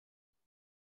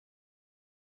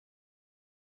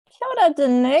Kia ora,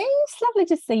 Denise. Lovely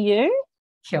to see you.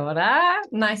 Kia ora.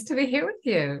 Nice to be here with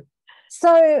you.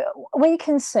 So we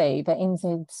can see the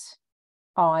NZIWR,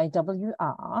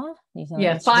 New Zealand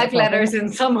Yeah, Institute five of Wellbeing. letters in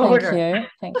some order.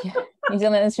 Thank you. New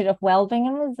Zealand Institute of Wellbeing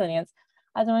and Resilience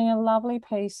are doing a lovely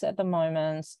piece at the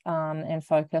moment and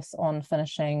focus on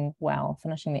finishing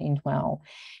the end well.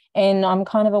 And I'm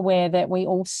kind of aware that we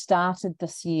all started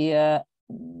this year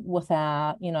with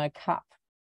our, cup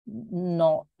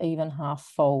not even half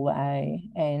full,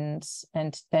 and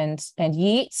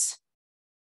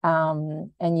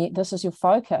yet this is your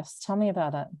focus. Tell me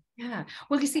about it. Yeah,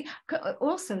 well, you see,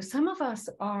 also some of us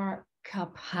are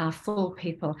cup half full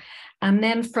people, and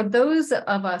then for those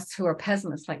of us who are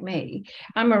pessimists like me,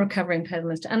 I'm a recovering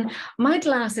pessimist, and my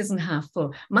glass isn't half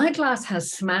full. My glass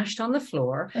has smashed on the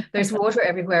floor, there's water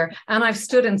everywhere, and I've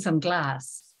stood in some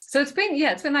glass. So it's been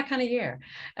that kind of year,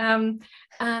 and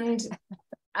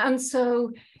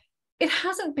so it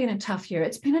hasn't been a tough year.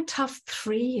 It's been a tough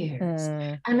 3 years.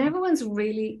 And everyone's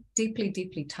really deeply,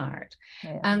 deeply tired.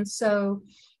 Yeah. And so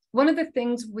one of the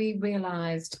things we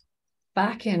realized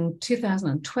back in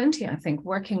 2020, I think,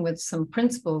 working with some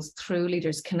principals through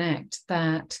Leaders Connect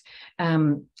that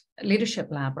Leadership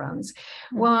Lab runs,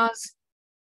 was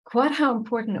quite how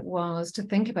important it was to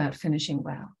think about finishing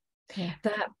well. Yeah.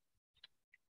 That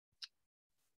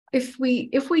if we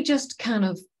just kind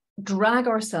of drag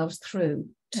ourselves through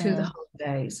to the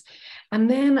holidays, and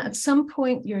then at some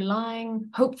point you're lying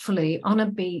hopefully on a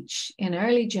beach in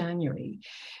early January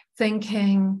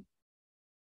thinking,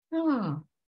 oh,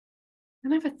 I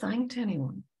never thanked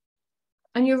anyone,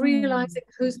 and you're realizing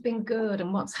who's been good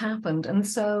and what's happened. And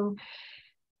so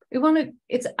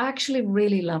it's actually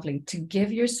really lovely to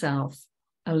give yourself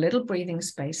a little breathing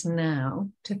space now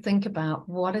to think about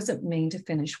what does it mean to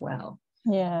finish well.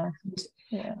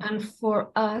 And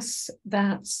for us,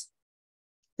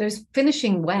 there's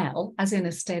finishing well, as in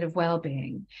a state of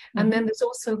well-being, and then there's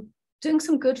also doing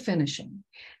some good finishing.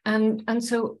 And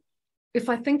so if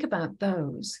I think about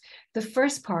those, the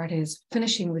first part is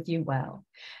finishing with you well.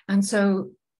 And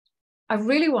so I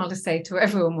really want to say to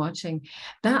everyone watching,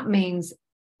 that means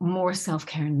more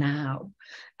self-care now.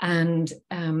 And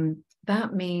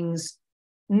that means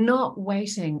not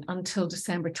waiting until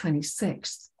December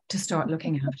 26th to start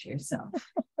looking after yourself.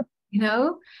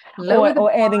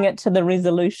 Or adding it to the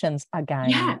resolutions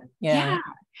again. Yeah.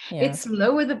 It's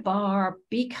lower the bar,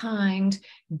 be kind,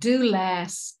 do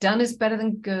less, done is better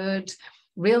than good,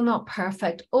 real not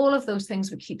perfect, all of those things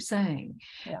we keep saying.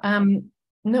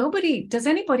 Does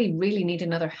anybody really need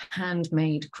another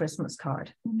handmade Christmas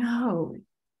card? No.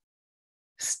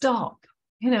 Stop,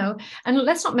 and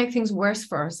let's not make things worse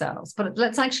for ourselves, but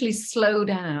let's actually slow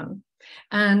down.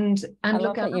 And I look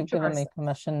love that you've given me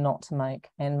permission not to make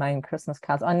handmade Christmas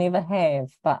cards. I never have,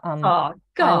 but oh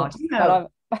God,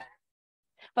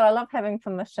 but I love having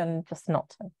permission just not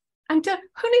to. And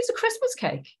who needs a Christmas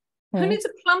cake? Who needs a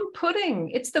plum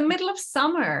pudding? It's the middle of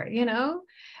summer,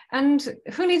 and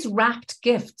who needs wrapped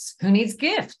gifts? Who needs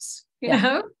gifts? You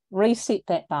know, reset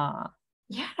that bar.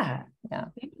 Yeah.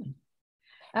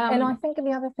 And I think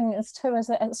the other thing is too is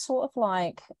that it's sort of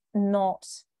like not.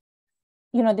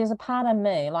 There's a part of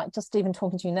me, like just even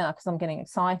talking to you now, because I'm getting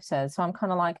excited. So I'm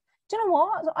kind of like, do you know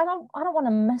what? I don't want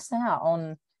to miss out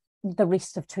on the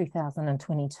rest of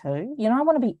 2022. I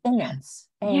want to be in it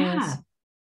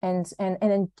and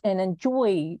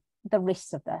enjoy the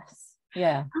rest of this.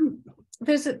 Yeah.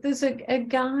 There's a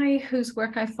guy whose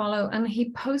work I follow, and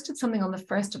he posted something on the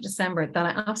 1st of December that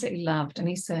I absolutely loved. And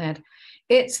he said,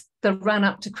 it's the run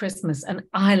up to Christmas and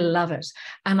I love it.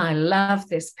 And I love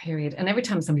this period. And every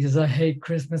time somebody says, I hate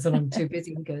Christmas and I'm too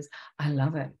busy, he goes, I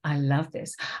love it. I love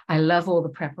this. I love all the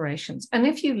preparations. And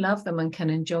if you love them and can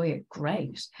enjoy it,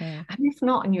 great. And if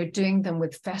not, and you're doing them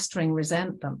with festering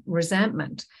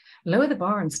resentment, lower the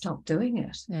bar and stop doing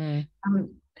it.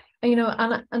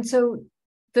 And so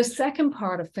the second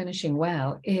part of finishing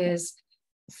well is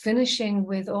finishing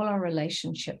with all our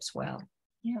relationships well.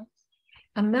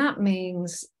 And that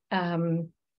means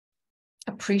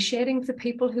appreciating the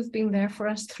people who've been there for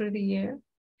us through the year,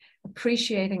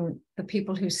 appreciating the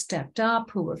people who stepped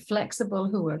up, who were flexible,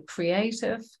 who were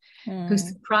creative, who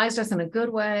surprised us in a good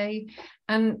way.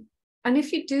 And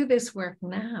if you do this work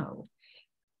now,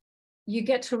 you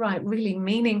get to write really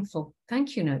meaningful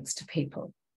thank you notes to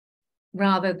people,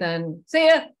 rather than see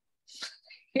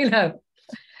ya,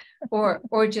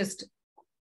 or just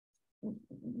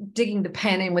digging the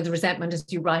pen in with resentment as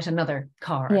you write another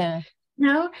card. And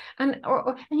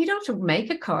you don't have to make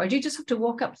a card. You just have to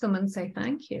walk up to them and say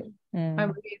thank you. I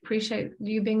really appreciate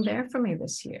you being there for me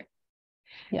this year.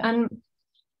 And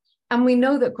And we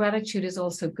know that gratitude is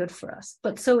also good for us,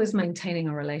 but so is maintaining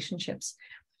our relationships.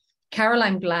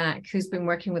 Caroline Black, who's been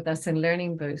working with us in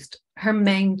Learning Boost, her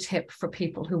main tip for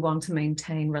people who want to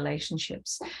maintain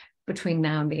relationships between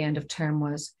now and the end of term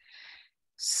was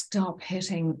stop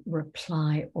hitting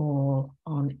reply all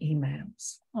on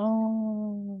emails.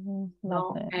 Oh,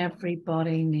 not it.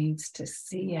 Everybody needs to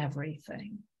see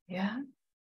everything. Yeah.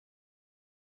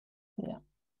 Yeah.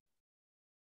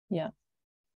 Yeah.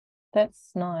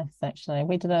 That's nice, actually.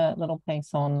 We did a little piece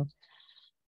on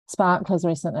Sparklers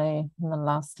recently in the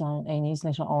last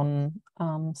e-newsletter on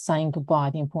saying goodbye,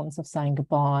 the importance of saying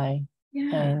goodbye.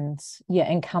 Yeah.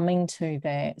 And coming to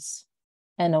that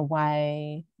in a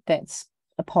way that's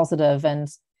a positive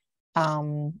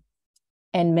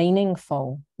and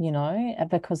meaningful,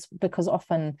 because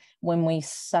often when we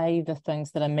say the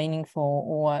things that are meaningful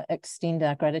or extend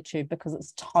our gratitude because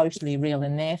it's totally real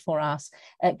and there for us,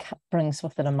 it brings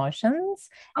with it emotions,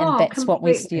 and that's completely what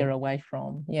we steer away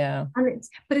from. Yeah. And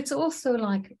it's also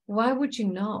like, why would you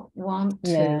not want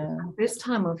to at this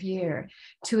time of year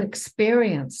to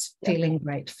experience feeling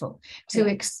grateful, to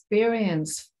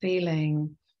experience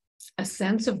feeling a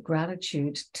sense of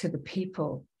gratitude to the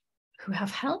people who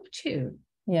have helped you.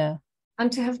 Yeah.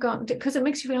 And to have gotten, because it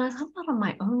makes you realize I'm not on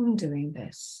my own doing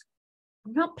this.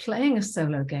 I'm not playing a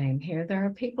solo game here. There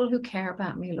are people who care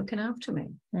about me, looking after me.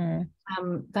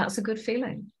 That's a good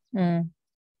feeling. Yeah,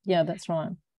 that's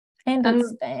right. And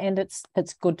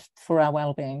it's good for our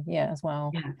well-being, as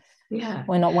well. Yeah.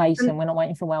 We're not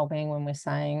waiting for well-being when we're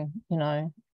saying,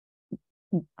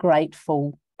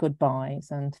 grateful goodbyes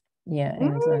and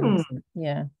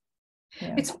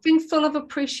it's being full of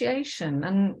appreciation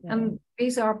and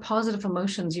these are positive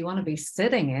emotions you want to be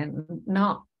sitting in,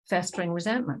 not festering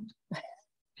resentment.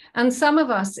 And some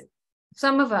of us,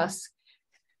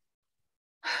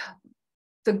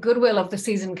 the goodwill of the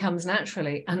season comes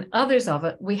naturally, and others of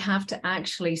it, we have to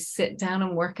actually sit down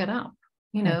and work it up,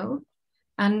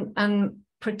 and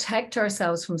protect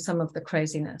ourselves from some of the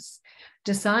craziness,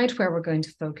 decide where we're going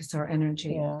to focus our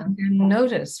energy, and then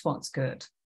notice what's good.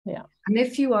 Yeah. And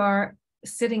if you are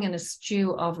sitting in a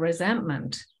stew of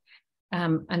resentment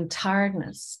and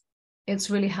tiredness,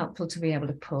 it's really helpful to be able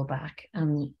to pull back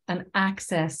and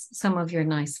access some of your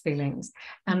nice feelings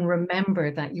and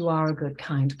remember that you are a good,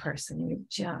 kind person. You're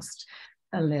just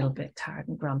a little bit tired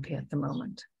and grumpy at the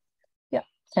moment. Yeah.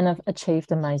 And I've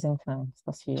achieved amazing things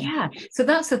this year. Yeah. So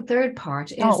that's the third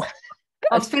part of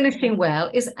finishing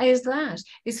well is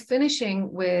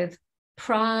finishing with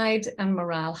pride and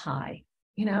morale high.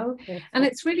 And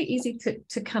it's really easy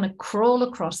to kind of crawl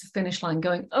across the finish line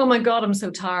going, oh my God, I'm so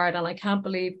tired and I can't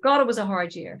believe, God, it was a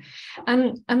hard year.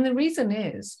 And the reason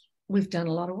is we've done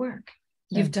a lot of work.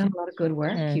 You've done a lot of good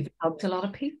work. You've helped a lot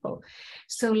of people.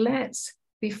 So let's,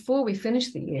 before we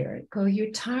finish the year, go, you're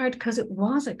tired because it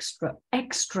was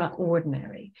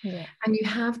extraordinary. Yeah. And you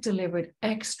have delivered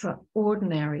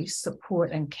extraordinary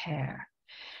support and care.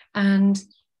 And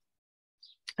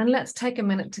let's take a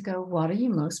minute to go, what are you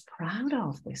most proud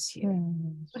of this year?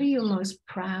 What are you most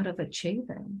proud of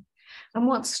achieving? And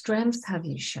what strengths have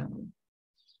you shown?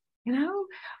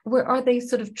 Where are they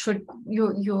sort of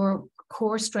your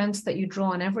core strengths that you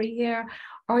draw on every year?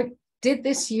 Or did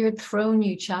this year throw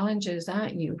new challenges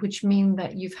at you, which mean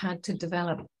that you've had to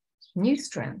develop new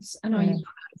strengths? And are you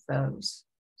proud of those?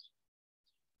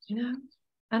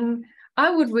 And I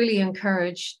would really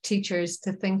encourage teachers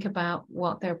to think about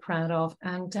what they're proud of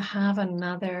and to have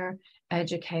another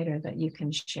educator that you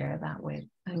can share that with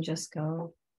and just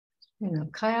go,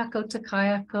 kayako to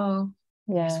kayako.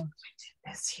 Yeah. Here's what I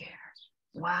did this year.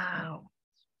 Wow.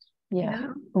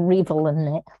 Yeah. Revel in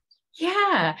it.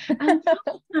 Yeah. And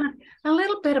a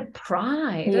little bit of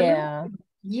pride.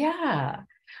 Yeah.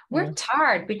 We're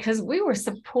tired because we were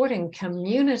supporting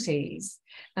communities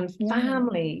and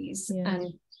families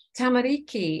and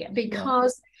Tamariki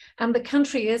because, and the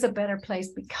country is a better place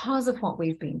because of what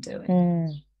we've been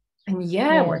doing. And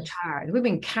we're tired. We've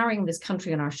been carrying this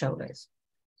country on our shoulders.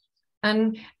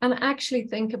 And actually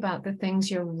think about the things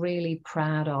you're really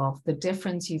proud of, the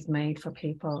difference you've made for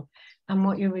people and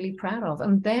what you're really proud of.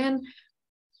 And then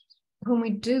when we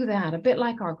do that, a bit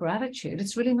like our gratitude,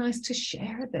 it's really nice to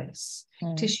share this,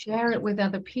 to share it with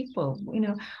other people.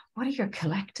 What are your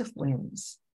collective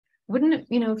wins? Wouldn't it,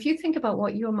 if you think about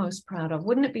what you're most proud of,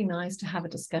 wouldn't it be nice to have a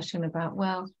discussion about,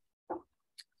 well,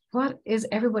 what is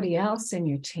everybody else in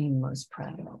your team most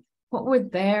proud of? What were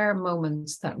their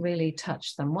moments that really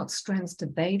touched them? What strengths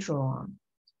did they draw on?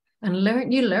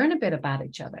 And you learn a bit about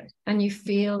each other and you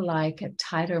feel like a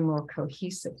tighter, more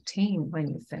cohesive team when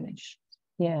you finish.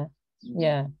 Yeah.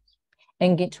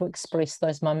 And get to express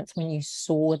those moments when you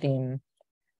saw them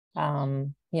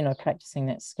you know, practicing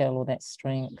that skill or that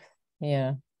strength.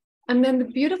 Yeah. And then the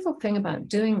beautiful thing about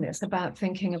doing this, about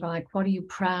thinking about like, what are you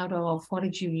proud of? What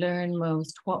did you learn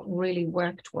most? What really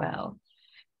worked well?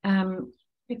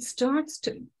 It starts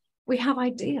to, we have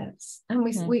ideas, and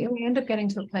we end up getting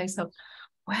to a place of,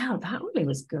 wow, that really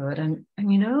was good. And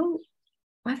you know,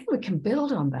 I think we can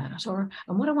build on that, and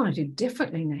what I want to do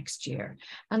differently next year.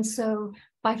 And so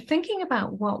by thinking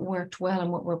about what worked well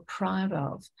and what we're proud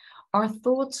of, our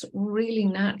thoughts really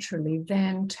naturally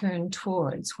then turn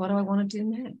towards, what do I want to do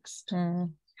next?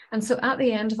 And so at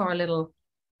the end of our little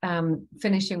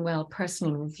finishing well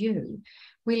personal review,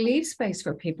 we leave space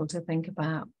for people to think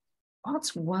about,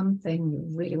 what's one thing you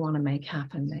really want to make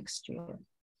happen next year?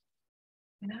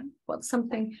 You know, what's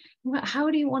something, how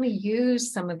do you want to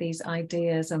use some of these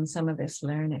ideas and some of this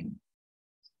learning?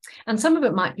 And some of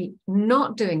it might be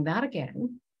not doing that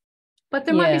again, but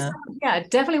there might be some,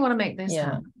 definitely want to make this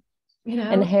happen. You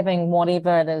know, and having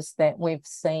whatever it is that we've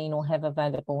seen or have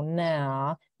available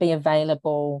now be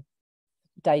available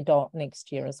day dot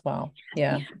next year as well.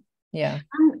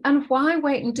 And why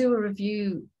wait and do a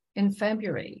review in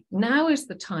February? Now is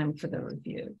the time for the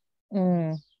review.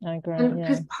 I agree.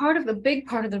 Because big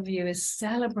part of the review is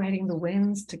celebrating the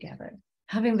wins together,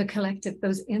 having the collective,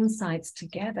 those insights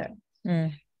together.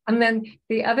 And then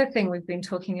the other thing we've been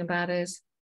talking about is,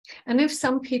 and if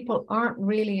some people aren't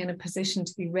really in a position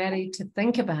to be ready to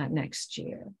think about next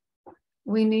year,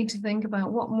 we need to think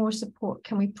about what more support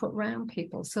can we put around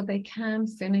people so they can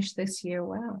finish this year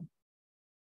well.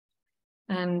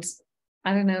 And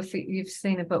I don't know if you've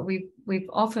seen it, but we've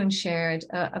often shared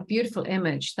a beautiful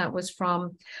image that was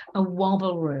from a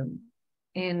wobble room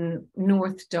in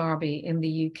North Derby in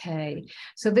the UK.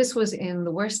 So this was in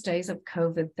the worst days of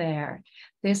COVID there.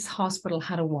 This hospital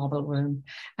had a wobble room.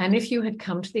 And if you had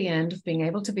come to the end of being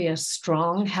able to be a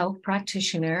strong health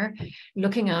practitioner,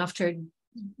 looking after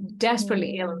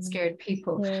desperately ill and scared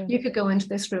people, you could go into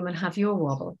this room and have your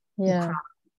wobble.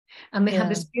 And they had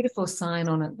this beautiful sign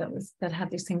on it that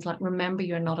had these things like, remember,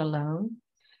 you're not alone.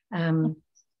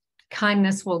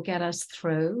 Kindness will get us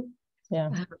through.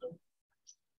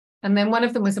 And then one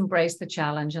of them was embrace the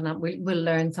challenge, and we'll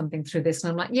learn something through this.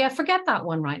 And I'm like, forget that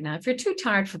one right now. If you're too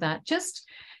tired for that, just,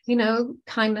 you know,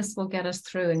 kindness will get us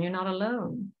through and you're not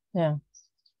alone.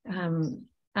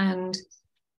 And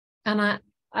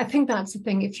I think that's the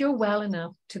thing. If you're well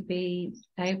enough to be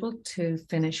able to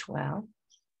finish well,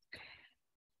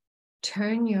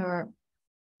 turn your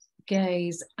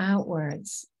gaze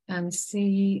outwards and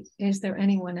see, is there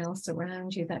anyone else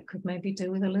around you that could maybe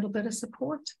do with a little bit of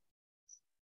support?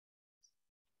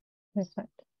 Perfect.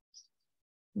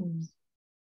 And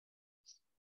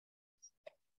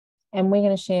we're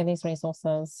going to share these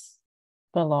resources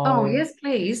below. Oh, yes,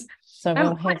 please. So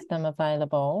we'll have them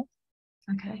available.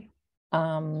 Okay.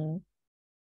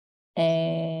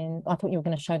 And I thought you were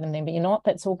going to show them then, but you're not.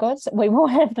 That's all good. So we will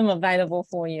have them available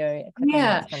for you.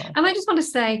 Yeah. And I just want to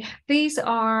say, these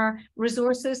are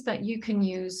resources that you can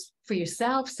use for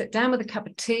yourself. Sit down with a cup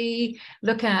of tea,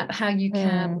 look at how you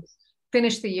can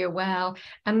finish the year well.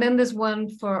 And then there's one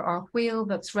for our wheel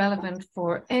that's relevant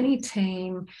for any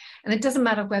team. And it doesn't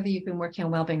matter whether you've been working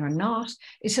on wellbeing or not.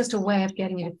 It's just a way of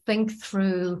getting you to think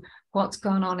through what's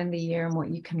gone on in the year and what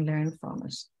you can learn from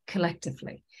it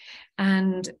collectively.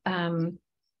 And we're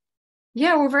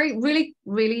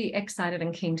really excited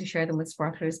and keen to share them with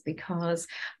sparklers, because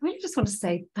I really just want to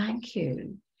say thank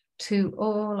you to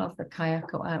all of the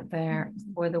Kayako out there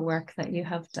for the work that you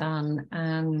have done.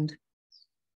 And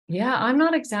I'm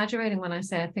not exaggerating when I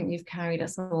say I think you've carried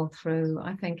us all through.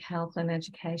 I think health and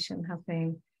education have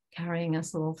been carrying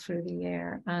us all through the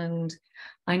year. And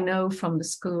I know from the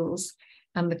schools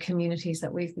and the communities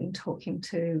that we've been talking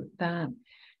to that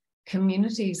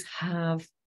communities have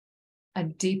a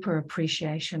deeper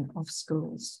appreciation of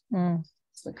schools. The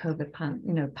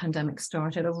COVID pandemic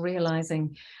started, of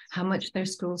realizing how much their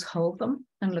schools hold them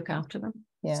and look after them.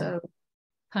 So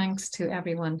thanks to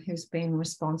everyone who's been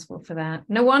responsible for that.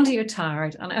 No wonder you're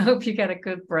tired, and I hope you get a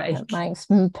good break. It makes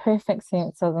perfect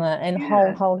sense, doesn't it? And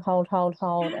hold,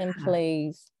 and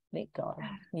please let go.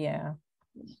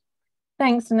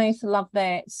 Thanks, Denise. Love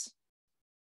that.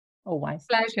 Always.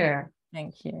 Pleasure.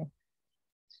 Thank you.